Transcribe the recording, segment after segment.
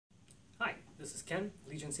This is Ken,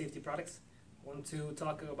 Legion Safety Products. I want to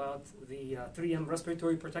talk about the 3M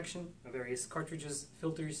respiratory protection, various cartridges,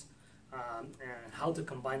 filters, and how to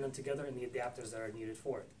combine them together and the adapters that are needed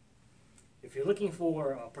for it. If you're looking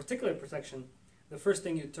for particulate protection, the first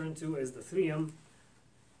thing you turn to is the 3M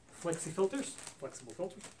Flexi Filters, flexible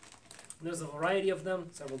filters. And there's a variety of them,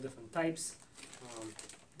 several different types.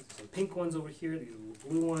 Some pink ones over here, these are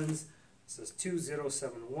blue ones. This is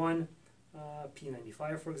 2071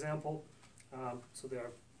 P95, for example. So they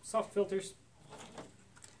are soft filters,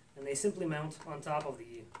 and they simply mount on top of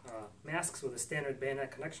the masks with a standard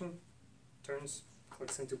bayonet connection. Turns,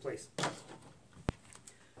 clicks into place.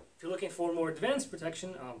 If you're looking for more advanced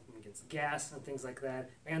protection against gas and things like that,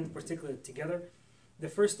 and particulate together, the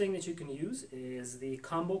first thing that you can use is the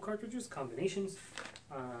combo cartridges, combinations.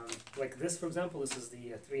 Like this, for example, this is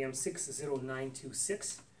the 3M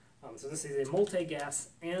 60926. So this is a multi-gas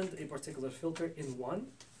and a particulate filter in one.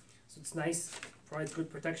 So it's nice, provides good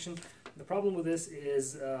protection. The problem with this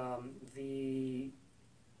is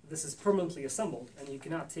this is permanently assembled, and you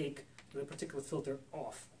cannot take the particulate filter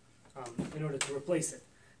off in order to replace it.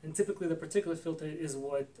 And typically the particulate filter is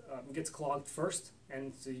what gets clogged first,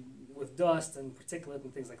 and so with dust and particulate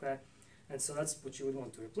and things like that. And so that's what you would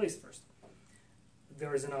want to replace first.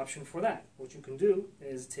 There is an option for that. What you can do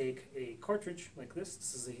is take a cartridge like this.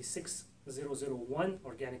 This is a 6001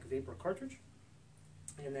 organic vapor cartridge.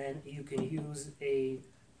 And then you can use an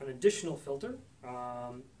additional filter.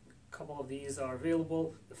 A couple of these are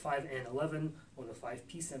available, the 5N11 or the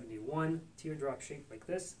 5P71, teardrop shape like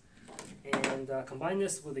this. And combine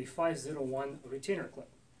this with a 501 retainer clip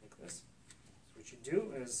like this. So what you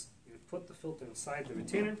do is you put the filter inside the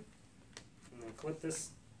retainer and then clip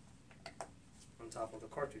this on top of the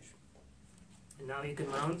cartridge. And now you can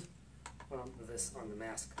mount this on the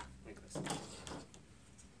mask like this.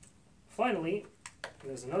 Finally,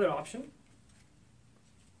 there's another option,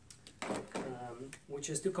 which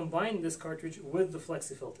is to combine this cartridge with the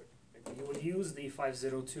Flexi filter. You would use the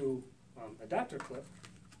 502 adapter clip.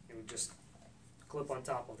 You would just clip on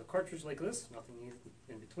top of the cartridge like this, nothing needed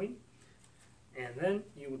in between. And then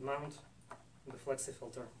you would mount the Flexi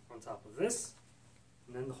filter on top of this,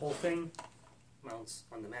 and then the whole thing mounts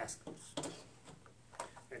on the mask.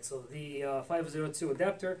 Right, so the 502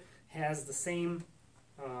 adapter has the same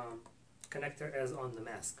connector as on the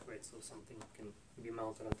mask, right? So something can be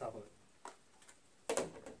mounted on top of it.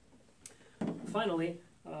 Finally,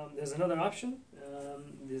 there's another option.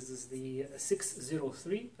 This is the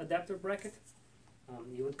 603 adapter bracket.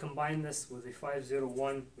 You would combine this with a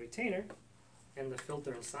 501 retainer and the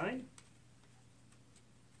filter inside,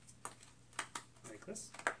 like this.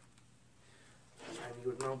 And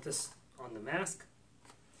you would mount this on the mask.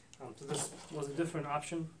 So this was a different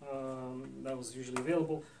option that was usually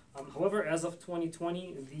available. However, as of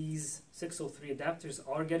 2020, these 603 adapters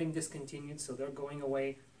are getting discontinued, so they're going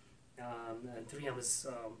away. And 3M is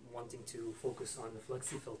wanting to focus on the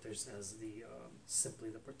Flexi filters as simply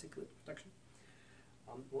the particulate protection.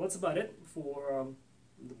 Well, that's about it for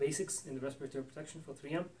the basics in the respiratory protection for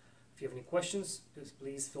 3M. If you have any questions,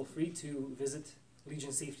 please feel free to visit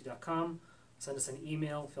legionsafety.com, send us an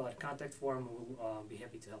email, fill out a contact form, and we'll be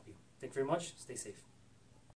happy to help you. Thank you very much. Stay safe.